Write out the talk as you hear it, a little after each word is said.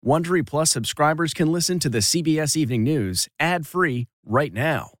Wondery Plus subscribers can listen to the CBS Evening News ad-free right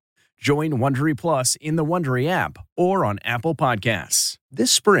now. Join Wondery Plus in the Wondery app or on Apple Podcasts.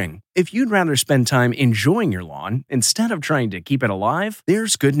 This spring, if you'd rather spend time enjoying your lawn instead of trying to keep it alive,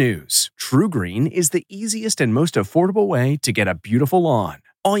 there's good news. True Green is the easiest and most affordable way to get a beautiful lawn.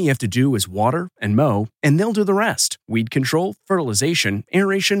 All you have to do is water and mow, and they'll do the rest. Weed control, fertilization,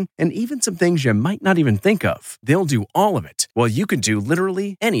 aeration, and even some things you might not even think of. They'll do all of it, while you can do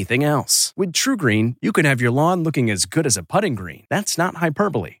literally anything else. With True Green, you can have your lawn looking as good as a putting green. That's not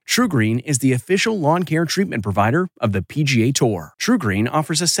hyperbole. True Green is the official lawn care treatment provider of the PGA Tour. True Green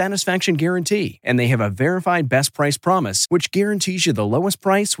offers a satisfaction guarantee, and they have a verified best price promise, which guarantees you the lowest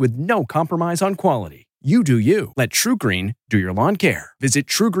price with no compromise on quality. You do you. Let True Green do your lawn care. Visit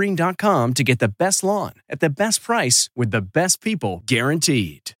TrueGreen.com to get the best lawn at the best price with the best people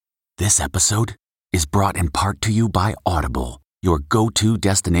guaranteed. This episode is brought in part to you by Audible, your go-to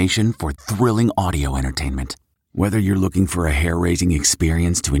destination for thrilling audio entertainment. Whether you're looking for a hair-raising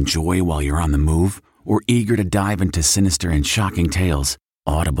experience to enjoy while you're on the move or eager to dive into sinister and shocking tales,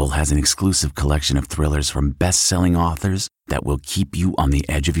 Audible has an exclusive collection of thrillers from best-selling authors that will keep you on the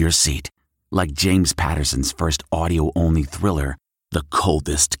edge of your seat. Like James Patterson's first audio-only thriller, The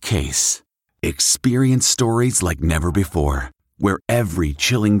Coldest Case. Experience stories like never before, where every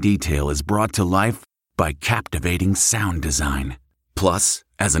chilling detail is brought to life by captivating sound design. Plus,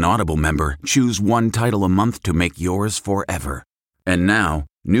 as an Audible member, choose one title a month to make yours forever. And now,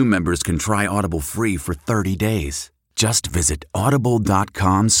 new members can try Audible free for 30 days. Just visit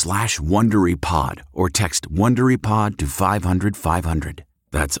audible.com/WonderyPod or text WonderyPod to 500-500.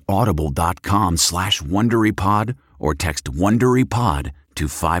 That's audible.com/WonderyPod or text WonderyPod to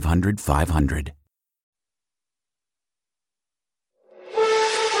 500-500.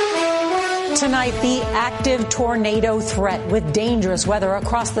 Tonight, the active tornado threat with dangerous weather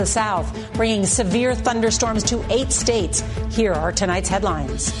across the South, bringing severe thunderstorms to 8 states. Here are tonight's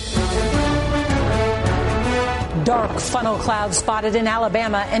headlines. Dark funnel clouds spotted in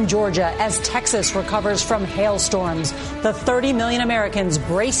Alabama and Georgia as Texas recovers from hailstorms. The 30 million Americans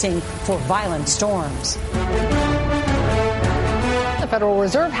bracing for violent storms. The Federal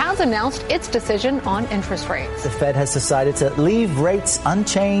Reserve has announced its decision on interest rates. The Fed has decided to leave rates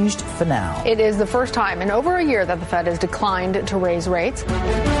unchanged for now. It is the first time in over a year that the Fed has declined to raise rates.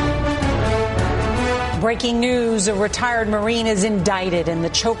 Breaking news, a retired Marine is indicted in the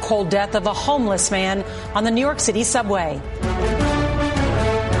chokehold death of a homeless man on the New York City subway.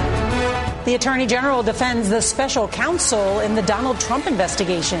 The Attorney General defends the special counsel in the Donald Trump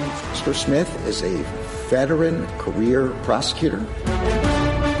investigation. Mr. Smith is a veteran career prosecutor.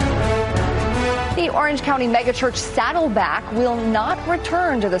 The Orange County megachurch Saddleback will not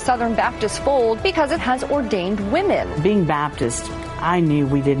return to the Southern Baptist fold because it has ordained women. Being Baptist, I knew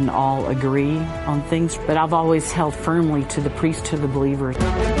we didn't all agree on things, but I've always held firmly to the priesthood of believers.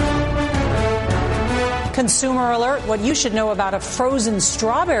 Consumer alert, what you should know about a frozen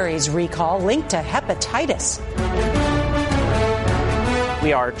strawberries recall linked to hepatitis.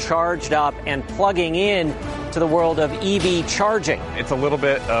 We are charged up and plugging in to the world of EV charging. It's a little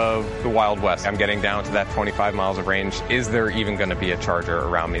bit of the Wild West. I'm getting down to that 25 miles of range. Is there even going to be a charger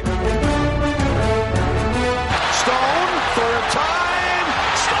around me? Stone for a time.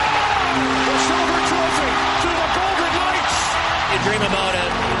 You dream about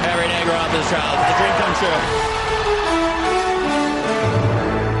it every day growing up this child. The dream comes true.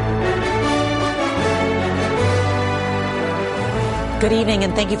 Good evening,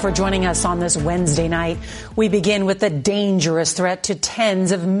 and thank you for joining us on this Wednesday night. We begin with the dangerous threat to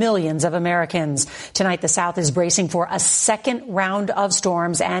tens of millions of Americans. Tonight, the South is bracing for a second round of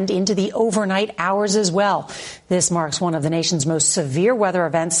storms and into the overnight hours as well. This marks one of the nation's most severe weather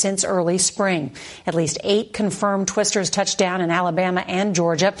events since early spring. At least 8 confirmed twisters touched down in Alabama and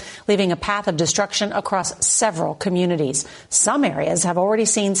Georgia, leaving a path of destruction across several communities. Some areas have already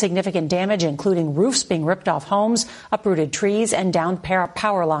seen significant damage, including roofs being ripped off homes, uprooted trees, and down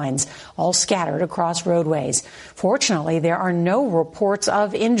power lines, all scattered across roadways. Fortunately, there are no reports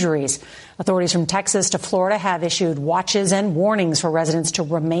of injuries. Authorities from Texas to Florida have issued watches and warnings for residents to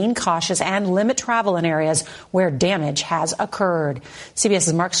remain cautious and limit travel in areas where damage has occurred.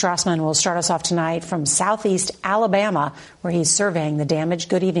 CBS's Mark Strassman will start us off tonight from southeast Alabama, where he's surveying the damage.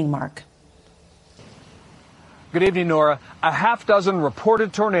 Good evening, Mark. Good evening, Norah. A half dozen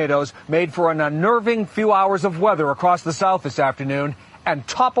reported tornadoes made for an unnerving few hours of weather across the South this afternoon and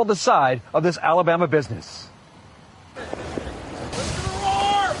toppled the side of this Alabama business.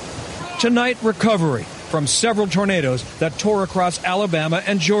 Tonight, recovery from several tornadoes that tore across Alabama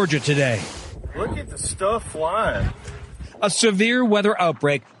and Georgia today. Look at the stuff flying. A severe weather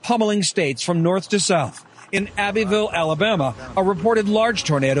outbreak pummeling states from north to south. In Abbeville, Alabama, a reported large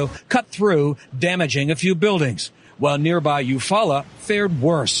tornado cut through, damaging a few buildings, while nearby Eufaula fared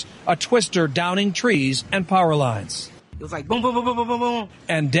worse, a twister downing trees and power lines. It was like boom, boom, boom, boom, boom, boom, boom.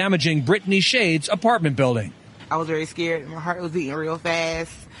 And damaging Brittany Shade's apartment building. I was very scared. My heart was beating real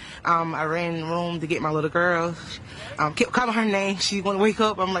fast. I ran in the room to get my little girl. Kept calling her name. She wouldn't wake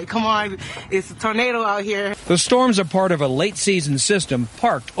up. I'm like, come on, it's a tornado out here. The storms are part of a late-season system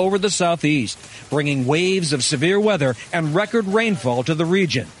parked over the southeast, bringing waves of severe weather and record rainfall to the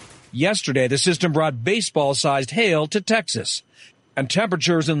region. Yesterday, the system brought baseball-sized hail to Texas. And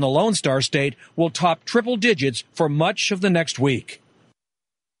temperatures in the Lone Star State will top triple digits for much of the next week.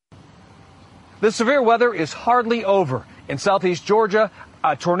 The severe weather is hardly over. In southeast Georgia,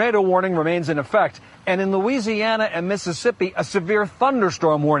 a tornado warning remains in effect. And in Louisiana and Mississippi, a severe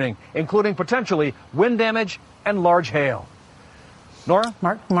thunderstorm warning, including potentially wind damage and large hail. Norah?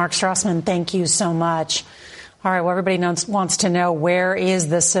 Mark Strassman, thank you so much. All right, well, everybody wants to know where is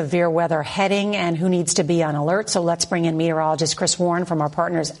the severe weather heading and who needs to be on alert. So let's bring in meteorologist Chris Warren from our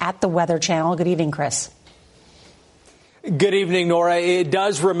partners at the Weather Channel. Good evening, Chris. Good evening, Norah. It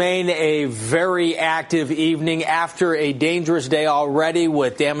does remain a very active evening after a dangerous day already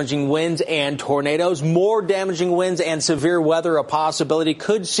with damaging winds and tornadoes. More damaging winds and severe weather a possibility.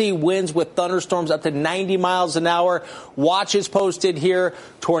 Could see winds with thunderstorms up to 90 miles an hour. Watches posted here.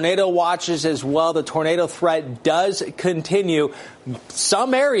 Tornado watches as well. The tornado threat does continue.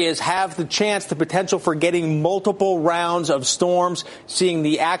 Some areas have the potential for getting multiple rounds of storms, seeing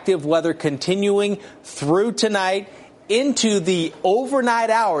the active weather continuing through tonight into the overnight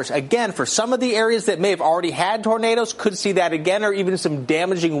hours. Again, for some of the areas that may have already had tornadoes, could see that again, or even some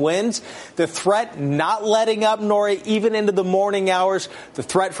damaging winds. The threat not letting up, Norah, even into the morning hours. The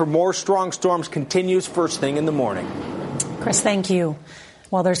threat for more strong storms continues first thing in the morning. Chris, thank you.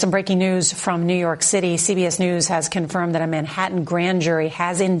 Well, there's some breaking news from New York City. CBS News has confirmed that a Manhattan grand jury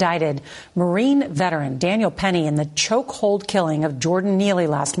has indicted Marine veteran Daniel Penny in the chokehold killing of Jordan Neely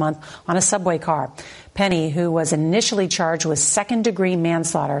last month on a subway car. Penny, who was initially charged with second-degree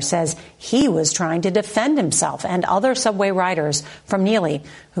manslaughter, says he was trying to defend himself and other subway riders from Neely,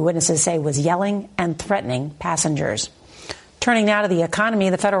 who witnesses say was yelling and threatening passengers. Turning now to the economy,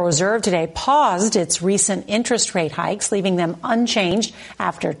 the Federal Reserve today paused its recent interest rate hikes, leaving them unchanged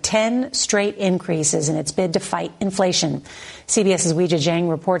after 10 straight increases in its bid to fight inflation. CBS's Weijia Jiang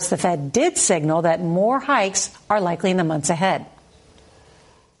reports the Fed did signal that more hikes are likely in the months ahead.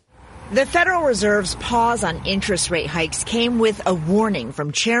 The Federal Reserve's pause on interest rate hikes came with a warning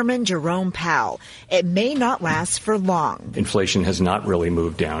from Chairman Jerome Powell. It may not last for long. Inflation has not really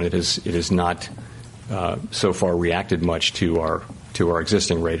moved down. It is not so far reacted much to our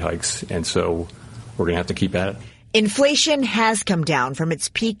existing rate hikes, and so we're going to have to keep at it. Inflation has come down from its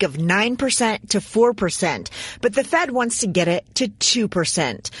peak of 9% to 4%, but the Fed wants to get it to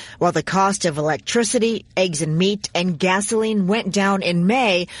 2%. While the cost of electricity, eggs and meat, and gasoline went down in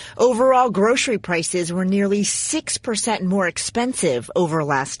May, overall grocery prices were nearly 6% more expensive over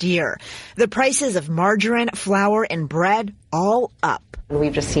last year. The prices of margarine, flour, and bread all up.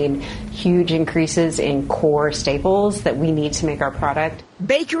 We've just seen huge increases in core staples that we need to make our product.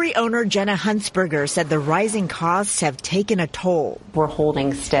 Bakery owner Jenna Huntsberger said the rising costs have taken a toll. We're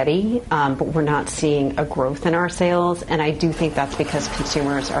holding steady, but we're not seeing a growth in our sales. And I do think that's because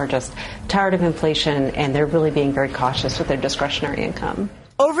consumers are just tired of inflation and they're really being very cautious with their discretionary income.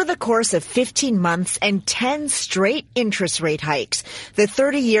 Over the course of 15 months and 10 straight interest rate hikes, the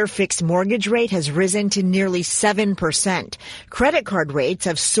 30-year fixed mortgage rate has risen to nearly 7%. Credit card rates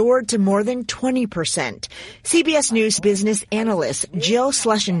have soared to more than 20%. CBS News business analyst Jill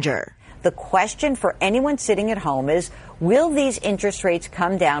Schlesinger. The question for anyone sitting at home is, will these interest rates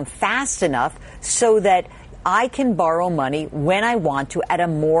come down fast enough so that I can borrow money when I want to at a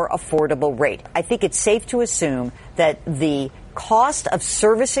more affordable rate? I think it's safe to assume that the cost of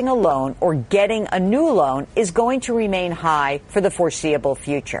servicing a loan or getting a new loan is going to remain high for the foreseeable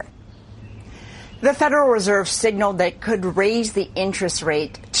future. The Federal Reserve signaled that it could raise the interest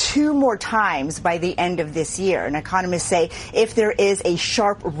rate 2 more times by the end of this year. And economists say if there is a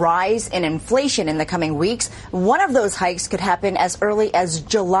sharp rise in inflation in the coming weeks, one of those hikes could happen as early as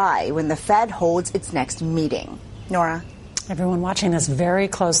July when the Fed holds its next meeting. Norah? Everyone watching this very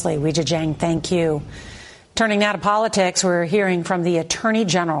closely. Weijia Jiang, thank you. Turning now to politics, we're hearing from the Attorney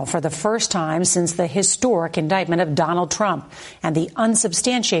General for the first time since the historic indictment of Donald Trump and the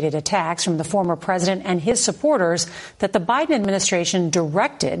unsubstantiated attacks from the former president and his supporters that the Biden administration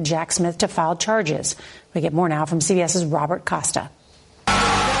directed Jack Smith to file charges. We get more now from CBS's Robert Costa.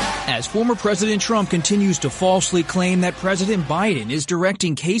 as former President Trump continues to falsely claim that President Biden is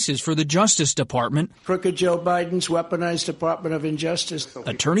directing cases for the Justice Department. Crooked Joe Biden's weaponized Department of Injustice.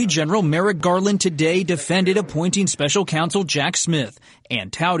 Attorney General Merrick Garland today defended appointing special counsel Jack Smith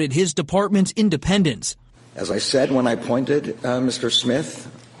and touted his department's independence. As I said when I appointed Mr. Smith,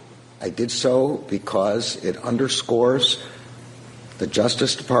 I did so because it underscores the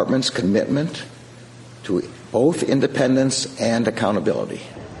Justice Department's commitment to both independence and accountability.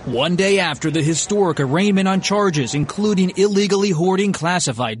 One day after the historic arraignment on charges, including illegally hoarding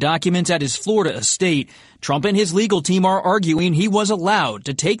classified documents at his Florida estate, Trump and his legal team are arguing he was allowed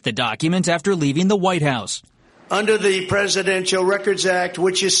to take the documents after leaving the White House. Under the Presidential Records Act,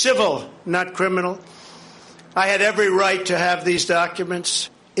 which is civil, not criminal, I had every right to have these documents.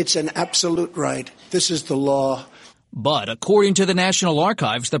 It's an absolute right. This is the law. But according to the National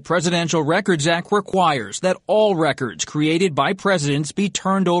Archives, the Presidential Records Act requires that all records created by presidents be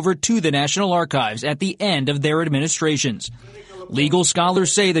turned over to the National Archives at the end of their administrations. Legal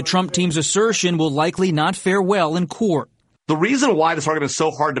scholars say the Trump team's assertion will likely not fare well in court. The reason why this argument is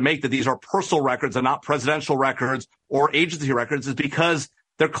so hard to make that these are personal records and not presidential records or agency records is because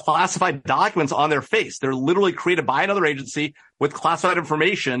they're classified documents on their face. They're literally created by another agency with classified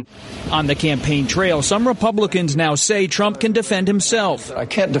information. On the campaign trail, some Republicans now say Trump can defend himself. I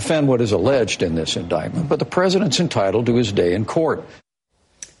can't defend what is alleged in this indictment, but the president's entitled to his day in court.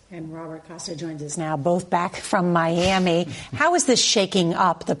 And Robert Costa joins us now, both back from Miami. How is this shaking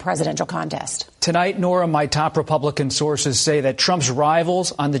up the presidential contest? Tonight, Norah, my top Republican sources say that Trump's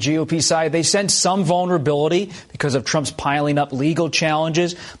rivals on the GOP side, they sense some vulnerability because of Trump's piling up legal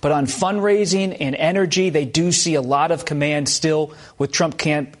challenges. But on fundraising and energy, they do see a lot of command still with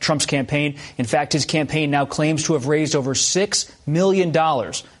Trump's campaign. In fact, his campaign now claims to have raised over $6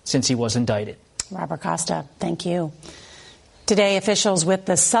 million since he was indicted. Robert Costa, thank you. Today, officials with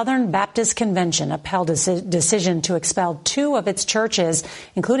the Southern Baptist Convention upheld a decision to expel 2 of its churches,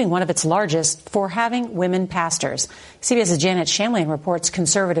 including one of its largest, for having women pastors. CBS's Janet Shamlian reports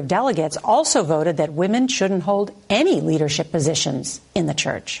conservative delegates also voted that women shouldn't hold any leadership positions in the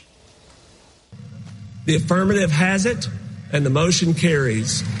church. The affirmative has it, and the motion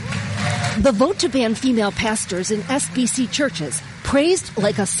carries. The vote to ban female pastors in SBC churches praised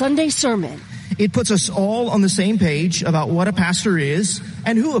like a Sunday sermon. It puts us all on the same page about what a pastor is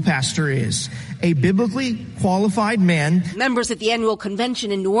and who a pastor is. A biblically qualified man. Members at the annual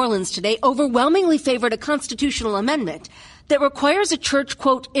convention in New Orleans today overwhelmingly favored a constitutional amendment that requires a church,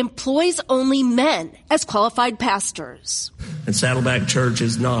 quote, employs only men as qualified pastors. And Saddleback Church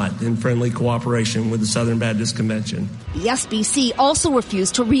is not in friendly cooperation with the Southern Baptist Convention. The SBC also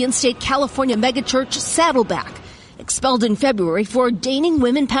refused to reinstate California megachurch Saddleback, expelled in February for ordaining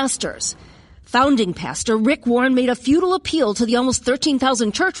women pastors. Founding pastor Rick Warren made a futile appeal to the almost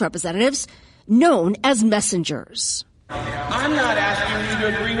 13,000 church representatives known as messengers. I'm not asking you to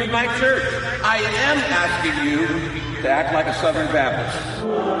agree with my church. I am asking you to act like a Southern Baptist.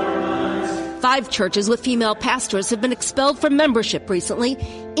 5 churches with female pastors have been expelled from membership recently,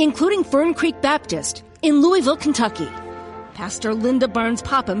 including Fern Creek Baptist in Louisville, Kentucky. Pastor Linda Barnes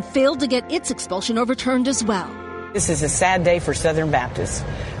Popham failed to get its expulsion overturned as well. This is a sad day for Southern Baptists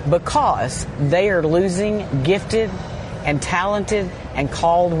because they are losing gifted and talented and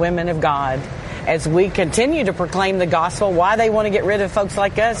called women of God. As we continue to proclaim the gospel, why they want to get rid of folks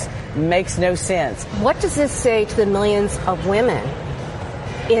like us makes no sense. What does this say to the millions of women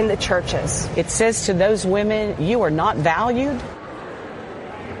in the churches? It says to those women, you are not valued.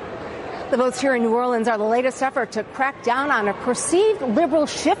 The votes here in New Orleans are the latest effort to crack down on a perceived liberal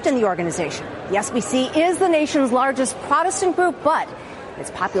shift in the organization. The SBC is the nation's largest Protestant group, but its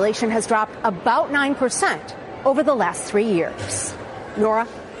population has dropped about 9% over the last 3 years. Norah?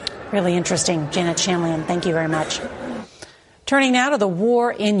 Really interesting. Janet Shamlian, thank you very much. Turning now to the war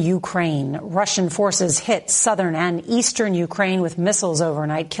in Ukraine. Russian forces hit southern and eastern Ukraine with missiles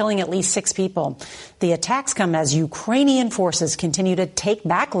overnight, killing at least 6 people. The attacks come as Ukrainian forces continue to take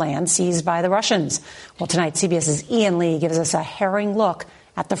back land seized by the Russians. Well, tonight, CBS's Ian Lee gives us a harrowing look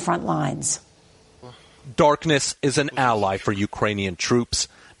at the front lines. Darkness is an ally for Ukrainian troops.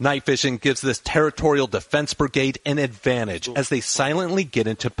 Night vision gives this territorial defense brigade an advantage as they silently get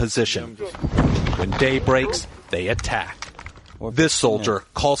into position. When day breaks, they attack. This soldier,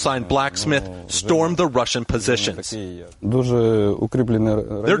 call sign Blacksmith, stormed the Russian positions.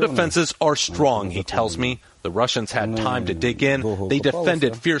 Their defenses are strong, he tells me. The Russians had time to dig in. They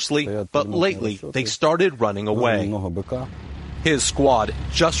defended fiercely, but lately they started running away. His squad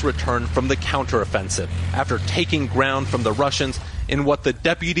just returned from the counteroffensive after taking ground from the Russians in what the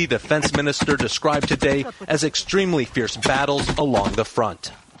deputy defense minister described today as extremely fierce battles along the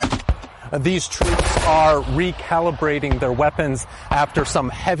front. These troops are recalibrating their weapons after some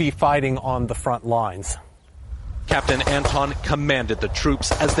heavy fighting on the front lines. Captain Anton commanded the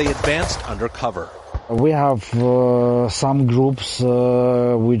troops as they advanced under cover. We have some groups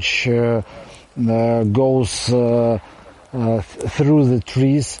which goes through the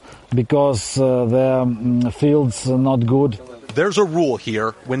trees because the fields are not good. There's a rule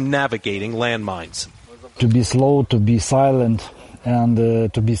here when navigating landmines. To be slow, to be silent, and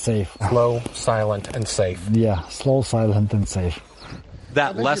to be safe. Slow, silent, and safe. Yeah, slow, silent, and safe.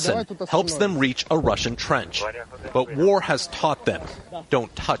 That lesson helps them reach a Russian trench. But war has taught them,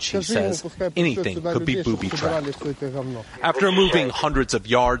 don't touch, he says. Anything could be booby-trapped. After moving hundreds of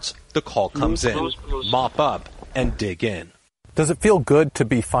yards, the call comes in. Mop up and dig in. Does it feel good to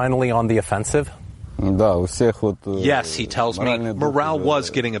be finally on the offensive? Yes, he tells me, morale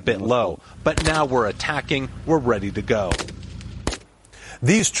was getting a bit low, but now we're attacking, we're ready to go.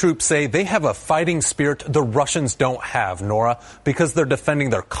 These troops say they have a fighting spirit the Russians don't have, Norah, because they're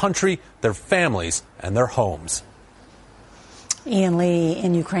defending their country, their families, and their homes. Ian Lee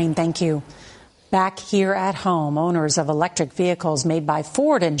in Ukraine, thank you. Back here at home, owners of electric vehicles made by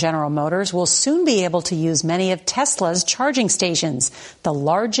Ford and General Motors will soon be able to use many of Tesla's charging stations, the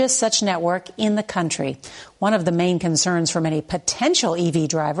largest such network in the country. One of the main concerns for many potential EV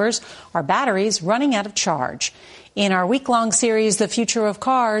drivers are batteries running out of charge. In our week-long series, The Future of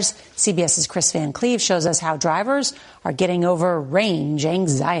Cars, CBS's Chris Van Cleve shows us how drivers are getting over range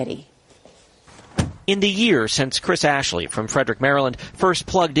anxiety. In the year since Chris Ashley from Frederick, Maryland, first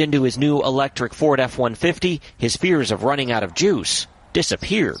plugged into his new electric Ford F-150, his fears of running out of juice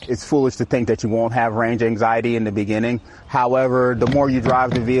disappeared. It's foolish to think that you won't have range anxiety in the beginning. However, the more you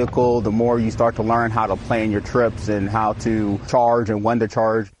drive the vehicle, the more you start to learn how to plan your trips and how to charge and when to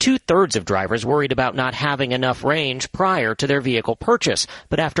charge. 2/3 of drivers worried about not having enough range prior to their vehicle purchase.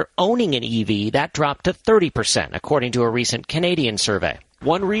 But after owning an EV, that dropped to 30%, according to a recent Canadian survey.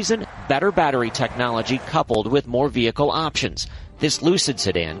 One reason, better battery technology coupled with more vehicle options. This Lucid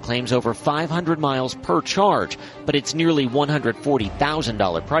sedan claims over 500 miles per charge, but its nearly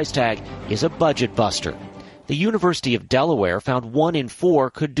 $140,000 price tag is a budget buster. The University of Delaware found 1 in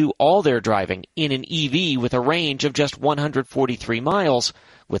 4 could do all their driving in an EV with a range of just 143 miles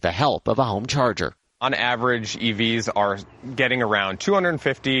with the help of a home charger. On average, EVs are getting around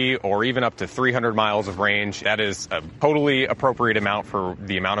 250 or even up to 300 miles of range. That is a totally appropriate amount for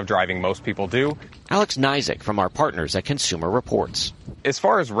the amount of driving most people do. Alex Nizick from our partners at Consumer Reports. As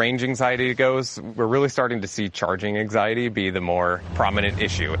far as range anxiety goes, we're really starting to see charging anxiety be the more prominent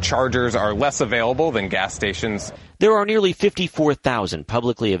issue. Chargers are less available than gas stations. There are nearly 54,000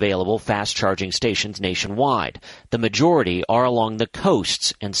 publicly available fast charging stations nationwide. The majority are along the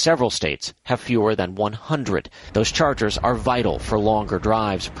coasts, and several states have fewer than 100. Those chargers are vital for longer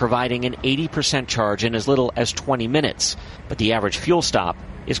drives, providing an 80% charge in as little as 20 minutes. But the average fuel stop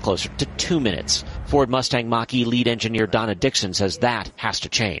is closer to 2 minutes. Ford Mustang Mach-E lead engineer Donna Dixon says that has to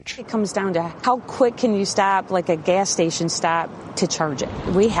change. It comes down to how quick can you stop, like a gas station stop, to charge it.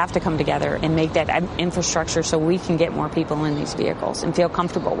 We have to come together and make that infrastructure so we can get more people in these vehicles and feel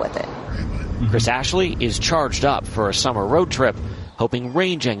comfortable with it. Chris Ashley is charged up for a summer road trip, hoping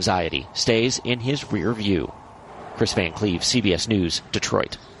range anxiety stays in his rear view. Chris Van Cleve, CBS News,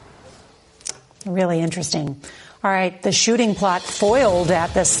 Detroit. Really interesting. All right, the shooting plot foiled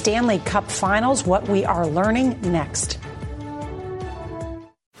at the Stanley Cup Finals. What we are learning next.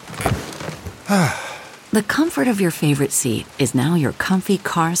 The comfort of your favorite seat is now your comfy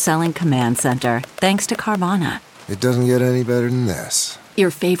car selling command center, thanks to Carvana. It doesn't get any better than this.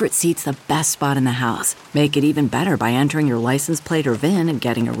 Your favorite seat's the best spot in the house. Make it even better by entering your license plate or VIN and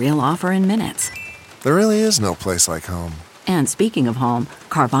getting a real offer in minutes. There really is no place like home. And speaking of home,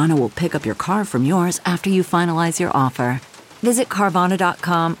 Carvana will pick up your car from yours after you finalize your offer. Visit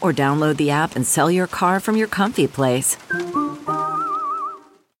Carvana.com or download the app and sell your car from your comfy place.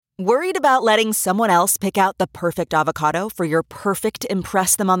 Worried about letting someone else pick out the perfect avocado for your perfect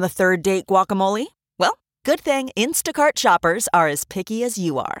impress them on the third date guacamole? Well, good thing Instacart shoppers are as picky as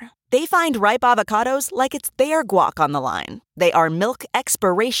you are. They find ripe avocados like it's their guac on the line. They are milk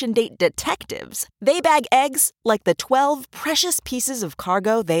expiration date detectives. They bag eggs like the 12 precious pieces of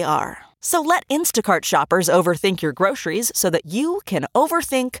cargo they are. So let Instacart shoppers overthink your groceries so that you can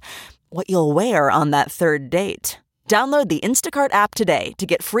overthink what you'll wear on that third date. Download the Instacart app today to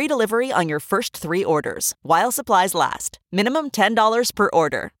get free delivery on your first 3 orders, while supplies last. Minimum $10 per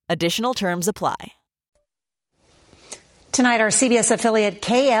order. Additional terms apply. Tonight, our CBS affiliate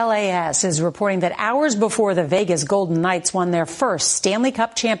KLAS is reporting that hours before the Vegas Golden Knights won their first Stanley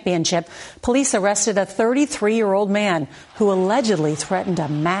Cup championship, police arrested a 33-year-old man who allegedly threatened a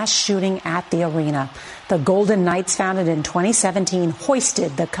mass shooting at the arena. The Golden Knights, founded in 2017,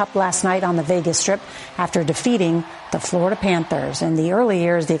 hoisted the cup last night on the Vegas Strip after defeating the Florida Panthers. In the early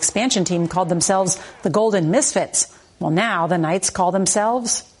years, the expansion team called themselves the Golden Misfits. Well, now the Knights call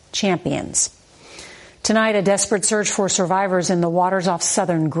themselves champions. Tonight, a desperate search for survivors in the waters off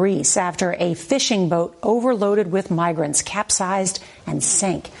southern Greece after a fishing boat overloaded with migrants capsized and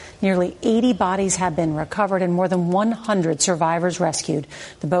sank. Nearly 80 bodies have been recovered and more than 100 survivors rescued.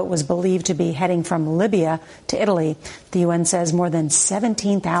 The boat was believed to be heading from Libya to Italy. The UN says more than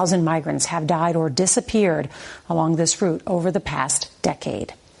 17,000 migrants have died or disappeared along this route over the past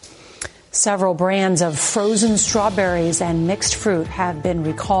decade. Several brands of frozen strawberries and mixed fruit have been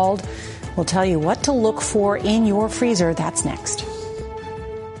recalled. We'll tell you what to look for in your freezer. That's next.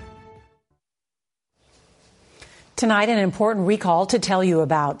 Tonight, an important recall to tell you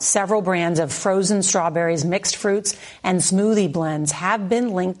about. Several brands of frozen strawberries, mixed fruits, and smoothie blends have been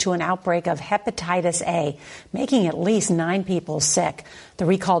linked to an outbreak of hepatitis A, making at least 9 people sick. The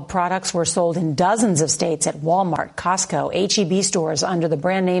recalled products were sold in dozens of states at Walmart, Costco, H-E-B stores under the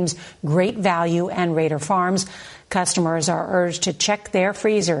brand names Great Value and Raider Farms. Customers are urged to check their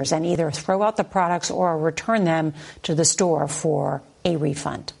freezers and either throw out the products or return them to the store for a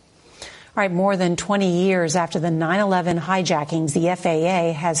refund. All right, more than 20 years after the 9/11 hijackings, the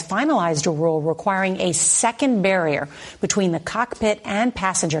FAA has finalized a rule requiring a second barrier between the cockpit and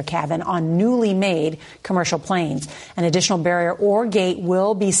passenger cabin on newly made commercial planes. An additional barrier or gate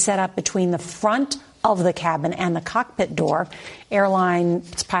will be set up between the front of the cabin and the cockpit door.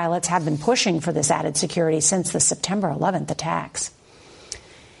 Airlines pilots have been pushing for this added security since the September 11th attacks.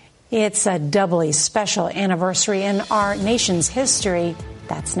 It's a doubly special anniversary in our nation's history.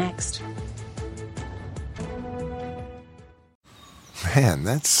 That's next. Man,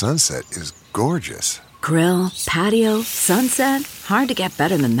 that sunset is gorgeous. Grill, patio, sunset. Hard to get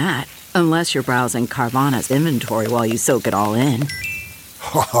better than that. Unless you're browsing Carvana's inventory while you soak it all in.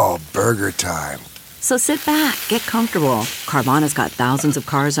 Oh, burger time. So sit back, get comfortable. Carvana's got thousands of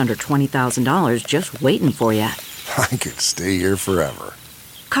cars under $20,000 just waiting for you. I could stay here forever.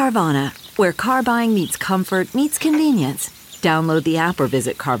 Carvana, where car buying meets comfort, meets convenience. Download the app or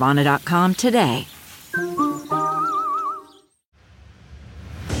visit Carvana.com today.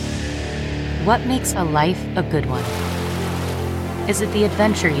 What makes a life a good one? Is it the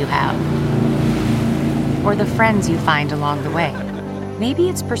adventure you have? Or the friends you find along the way? Maybe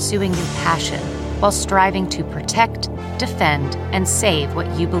it's pursuing your passion while striving to protect, defend, and save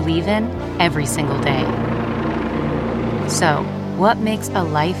what you believe in every single day. So, what makes a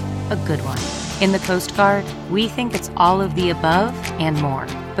life a good one? In the Coast Guard, we think it's all of the above and more,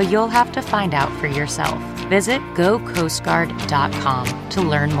 but you'll have to find out for yourself. Visit gocoastguard.com to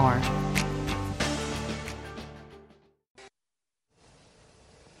learn more.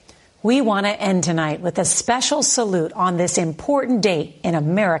 We want to end tonight with a special salute on this important date in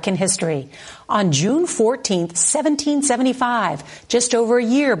American history. On June 14th, 1775, just over a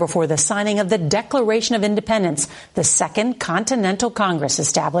year before the signing of the Declaration of Independence, the Second Continental Congress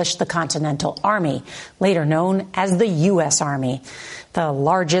established the Continental Army, later known as the U.S. Army. The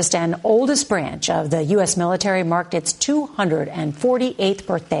largest and oldest branch of the U.S. military marked its 248th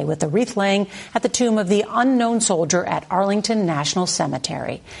birthday with a wreath laying at the tomb of the unknown soldier at Arlington National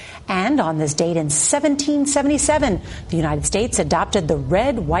Cemetery. And on this date in 1777, the United States adopted the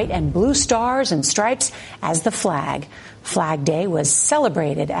red, white, and blue stars and stripes as the flag. Flag Day was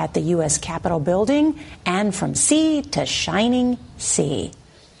celebrated at the U.S. Capitol building and from sea to shining sea.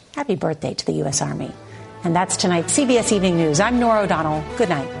 Happy birthday to the U.S. Army. And that's tonight's CBS Evening News. I'm Norah O'Donnell. Good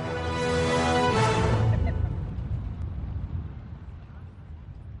night.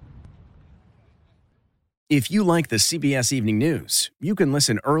 If you like the CBS Evening News, you can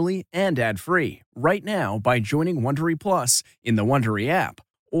listen early and ad-free right now by joining Wondery Plus in the Wondery app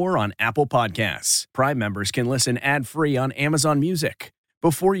or on Apple Podcasts. Prime members can listen ad-free on Amazon Music.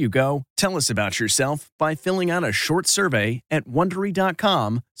 Before you go, tell us about yourself by filling out a short survey at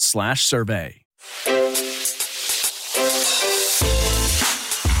Wondery.com/survey.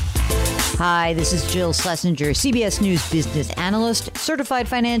 Hi, this is Jill Schlesinger, CBS News business analyst, certified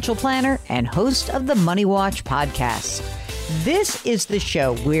financial planner, and host of the Money Watch podcast. This is the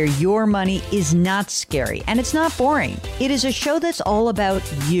show where your money is not scary and it's not boring. It is a show that's all about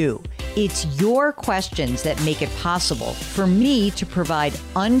you. It's your questions that make it possible for me to provide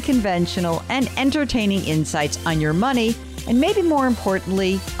unconventional and entertaining insights on your money and maybe more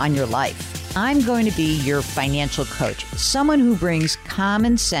importantly, on your life. I'm going to be your financial coach, someone who brings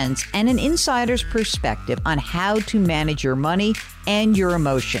common sense and an insider's perspective on how to manage your money and your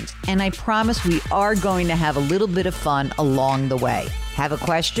emotions. And I promise we are going to have a little bit of fun along the way. Have a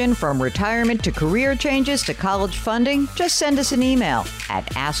question from retirement to career changes to college funding? Just send us an email at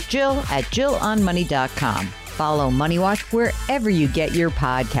askjill@jillonmoney.com. Follow Money Watch wherever you get your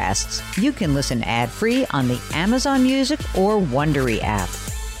podcasts. You can listen ad-free on the Amazon Music or Wondery app.